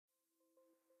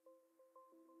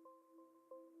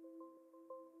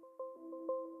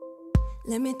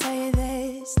Let me tell you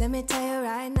this, let me tell you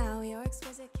right now, your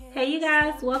exquisite kiss. Hey you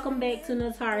guys, welcome back to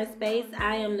Natara Space.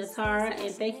 I am Natara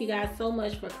and thank you guys so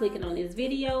much for clicking on this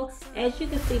video. As you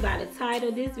can see by the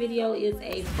title, this video is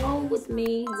a phone with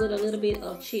me with a little bit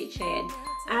of chit chat.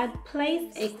 I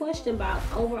placed a question box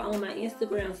over on my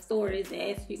Instagram stories and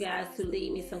asked you guys to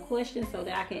leave me some questions so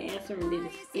that I can answer them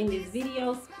in this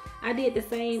video. I did the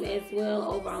same as well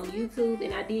over on YouTube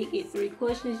and I did get 3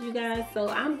 questions, you guys. So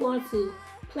I'm going to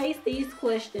place these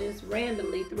questions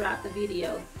randomly throughout the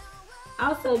video.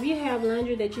 Also, if you have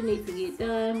laundry that you need to get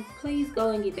done, please go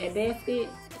and get that basket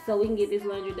so we can get this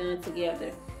laundry done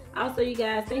together. Also, you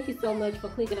guys, thank you so much for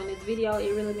clicking on this video.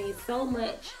 It really means so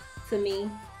much to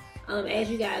me. As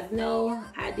you guys know,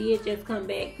 I did just come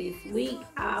back this week.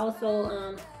 I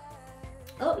also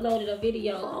uploaded a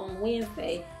video on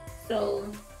Wednesday. So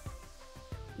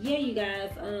yeah, you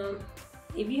guys,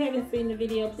 if you haven't seen the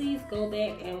video, please go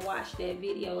back and watch that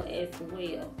video as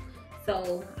well.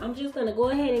 So I'm just gonna go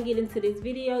ahead and get into this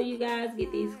video, you guys.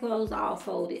 Get these clothes all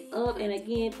folded up, and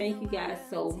again, thank you guys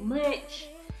so much,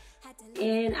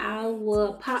 and I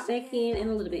will pop back in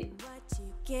a little bit.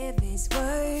 Give is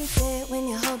worth it when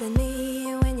you're holding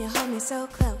me, when you hold me so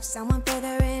close. I want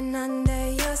further in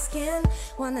under your skin.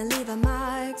 Wanna leave a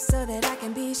mark so that I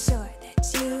can be sure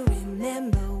that you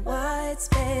remember what's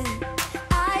been.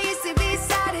 I used to be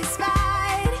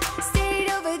satisfied, stayed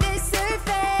over the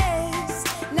surface.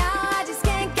 Now I just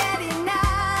can't get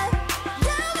enough.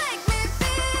 You make me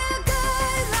feel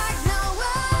good like no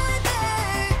other.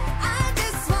 I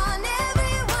just want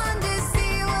everyone to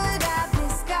see what I've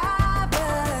discovered.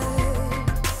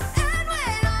 And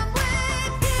when I'm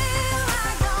with you, I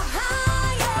go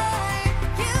higher.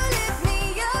 You lift me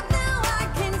up, now I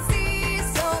can see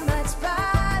so much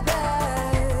farther.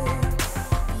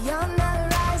 You're not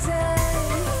rising.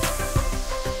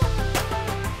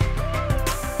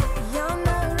 You're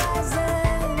not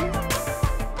rising.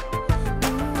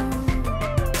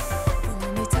 And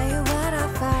let me tell you what I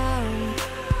found.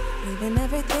 Leaving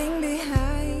everything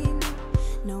behind,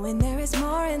 knowing there is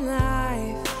more in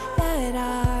life that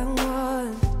I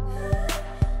want.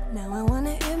 Now I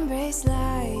wanna embrace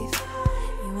life,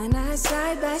 you and I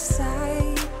side by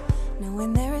side,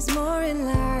 knowing there is more in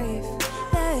life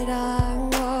that I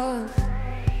want.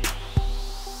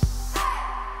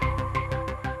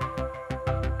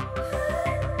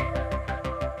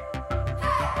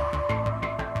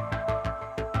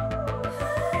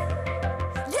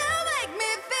 You make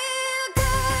me feel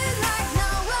good like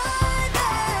no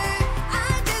other.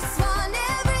 I just want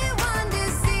everyone to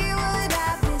see what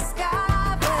I've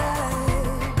discovered.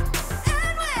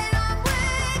 And when I'm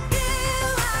with you,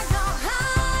 I go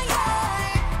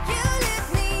higher. You lift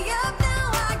me up, now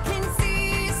I can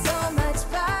see so much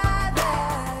farther.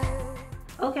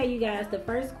 Okay, you guys, the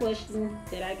first question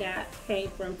that I got came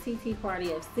from TT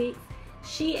Party of 6.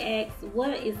 She asks,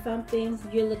 what is something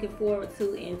you're looking forward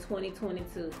to in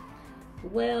 2022?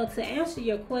 Well, to answer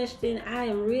your question, I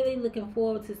am really looking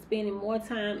forward to spending more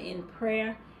time in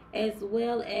prayer, as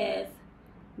well as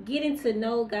getting to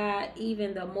know God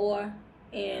even the more,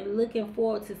 and looking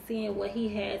forward to seeing what He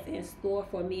has in store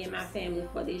for me and my family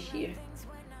for this year.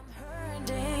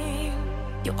 Hurting.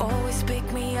 You always pick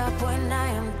me up when I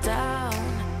am down.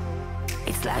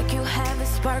 It's like you have a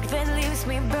spark that leaves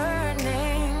me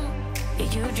burning.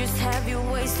 You just have your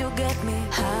ways to get me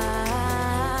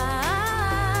high.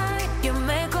 You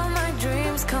make all my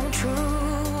dreams come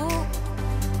true.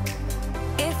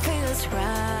 It feels right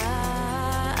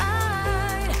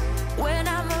when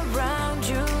I'm around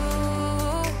you.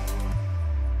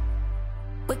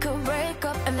 We could break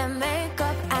up and then make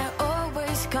up. I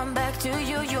always come back to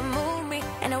you. You move me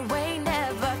in a way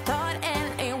never thought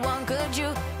anyone could.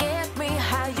 You get me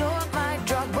high. You're my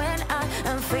drug when I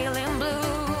am feeling blue.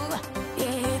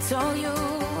 Yeah, it's all you,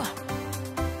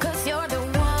 'cause you're the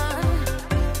one.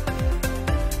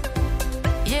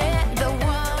 Yeah, the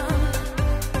one.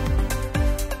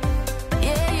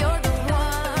 Yeah, you're the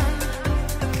one.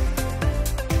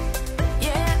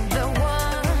 Yeah, the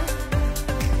one.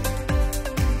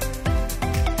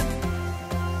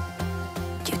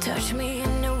 You touch me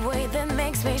in a way that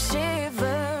makes me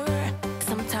shiver.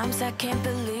 Sometimes I can't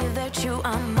believe that you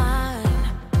are mine.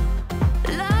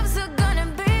 Love's gonna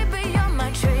be beyond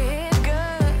my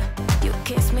trigger. You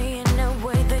kiss me in a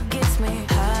way that gets me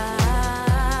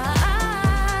high.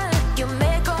 You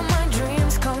make all my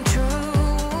dreams come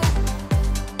true.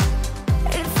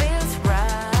 It feels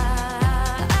right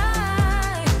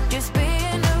just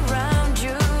being around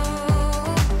you.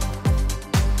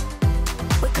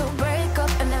 We could break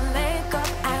up and then make up.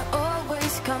 I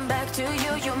always come back to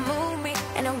you. You move me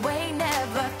in a way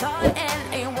never thought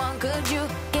anyone could. You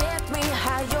get me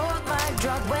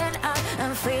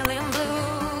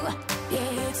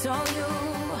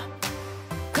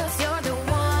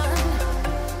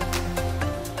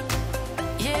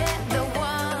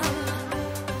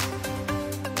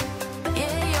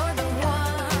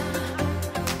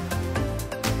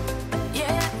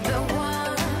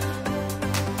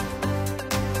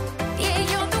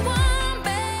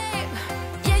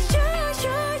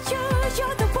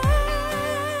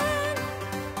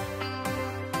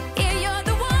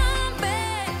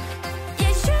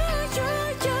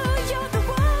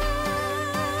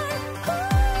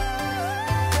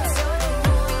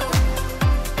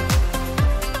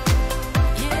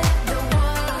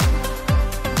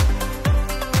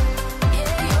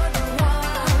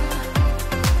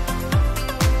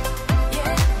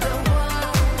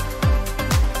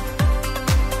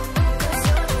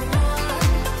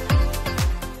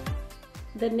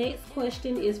The next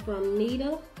question is from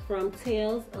Nita from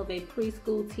Tales of a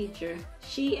Preschool Teacher.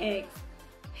 She asks,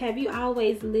 have you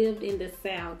always lived in the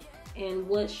South, and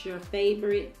what's your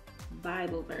favorite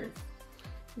Bible verse?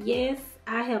 Yes,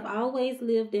 I have always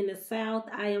lived in the South.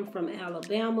 I am from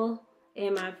Alabama,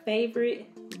 and my favorite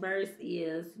verse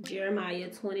is Jeremiah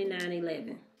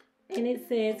 29:11. And it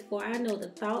says, for I know the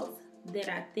thoughts that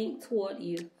I think toward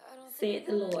you, said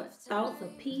the Lord, thoughts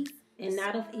of peace and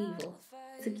not of evil,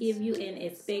 to give you an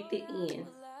expected end.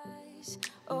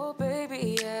 Oh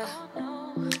baby, yeah.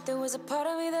 There was a part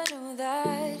of me that knew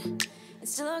that, and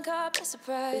still I'm caught by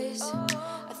surprise.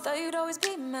 I thought you'd always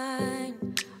be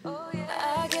mine.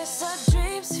 I guess our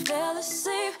dreams fell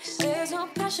asleep. There's no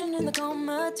passion in the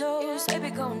comatose.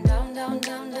 Baby going down, down,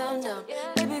 down, down, down.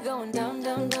 Baby going down,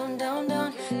 down, down, down,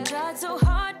 down. Tried so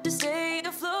hard to stay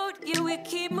afloat. Yeah, we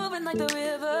keep moving like the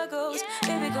river goes.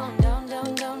 Baby going down,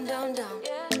 down, down, down, down.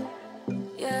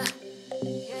 Yeah.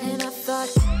 And I thought,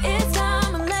 it's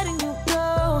time I'm letting you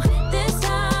go. This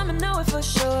time I know it for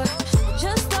sure. I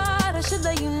just thought I should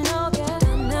let you know. Yeah,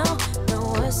 now, no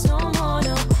words no more,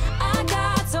 no. I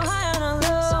got so high on a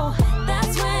low.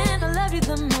 That's when I loved you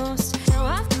the most. Now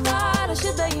I thought I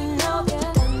should let you know.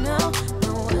 Yeah, now,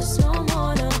 no words no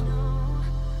more, no.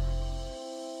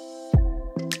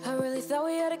 I really thought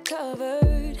we had it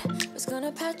covered. Was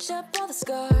gonna patch up all the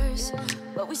scars,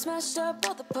 but we smashed up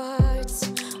all the parts.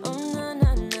 Oh, nah,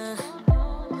 nah, nah.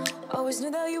 Always knew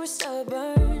that you were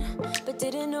stubborn, but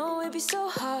didn't know it'd be so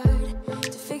hard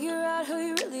to figure out who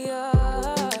you really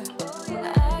are.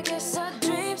 I guess our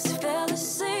dreams fell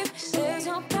asleep. There's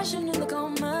no passion in the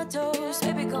comatose.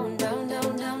 Baby going down,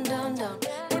 down, down, down, down.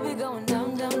 Baby going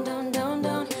down, down, down, down,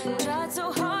 down. Tried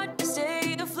so hard to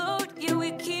stay afloat. Yeah,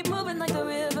 we keep moving like the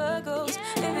river goes.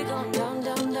 Baby going down,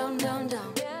 down, down, down,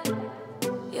 down.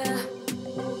 Yeah.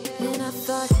 And I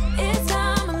thought, it's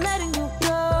time I'm letting you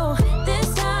go.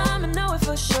 This time I know it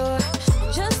for sure.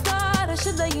 Just thought I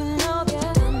should let you know.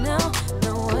 Yeah, now,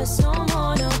 no words no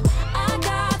more, no. I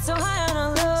got so high on a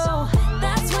low.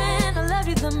 That's when I loved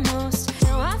you the most.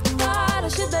 Now I thought I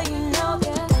should let you know.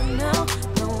 Yeah, now,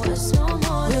 no words no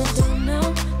more. We're done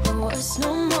now, no words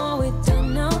no more. We're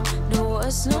done now, no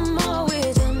words no more.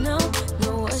 We're done now,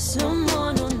 no words no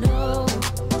more, no, no.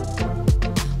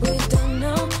 We're done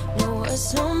now, no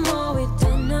words no more. We're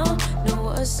done now, no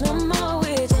words no more.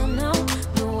 We're done now,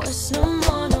 no words no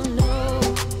more, no, no.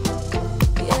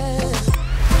 Yeah.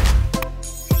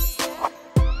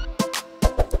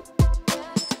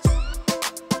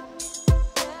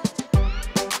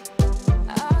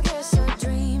 I guess our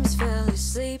dreams fell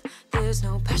asleep. There's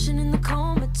no passion in the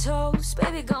comatose.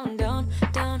 Baby going down,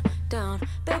 down, down.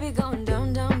 Baby going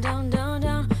down, down, down, down,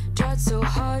 down. Tried so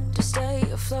hard to stay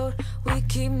afloat. We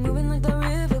keep moving like the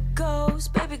river goes.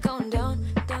 Baby going down,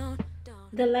 down, down.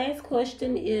 The last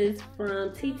question is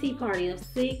from TT Party of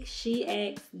 6. She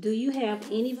asks, do you have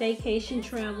any vacation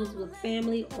travels with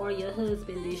family or your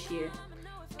husband this year?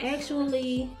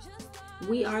 Actually,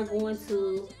 we are going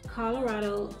to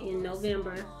Colorado in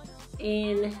November,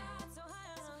 and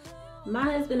my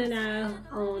husband and I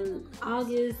on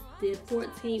August the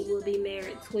 14th will be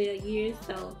married 12 years.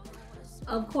 So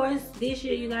of course this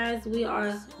year, you guys, we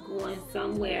are going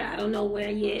somewhere. I don't know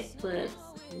where yet, but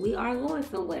we are going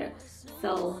somewhere.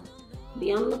 So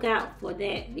be on the lookout for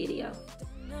that video.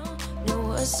 No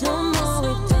words no more,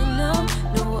 we don't know.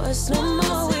 No words no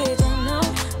more, we don't know.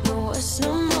 No words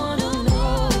no more, no,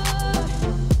 no.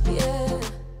 Yeah.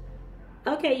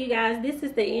 Okay, you guys, this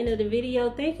is the end of the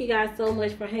video. Thank you guys so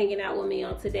much for hanging out with me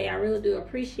on today. I really do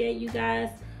appreciate you guys.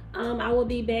 I will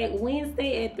be back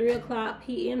Wednesday at 3:00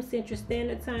 p.m. Central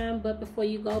Standard Time. But before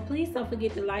you go, please don't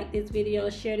forget to like this video,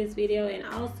 share this video, and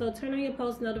also turn on your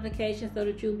post notifications so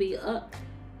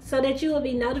that you will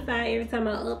be notified every time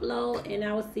I upload. And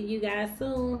I will see you guys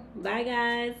soon. Bye,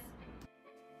 guys.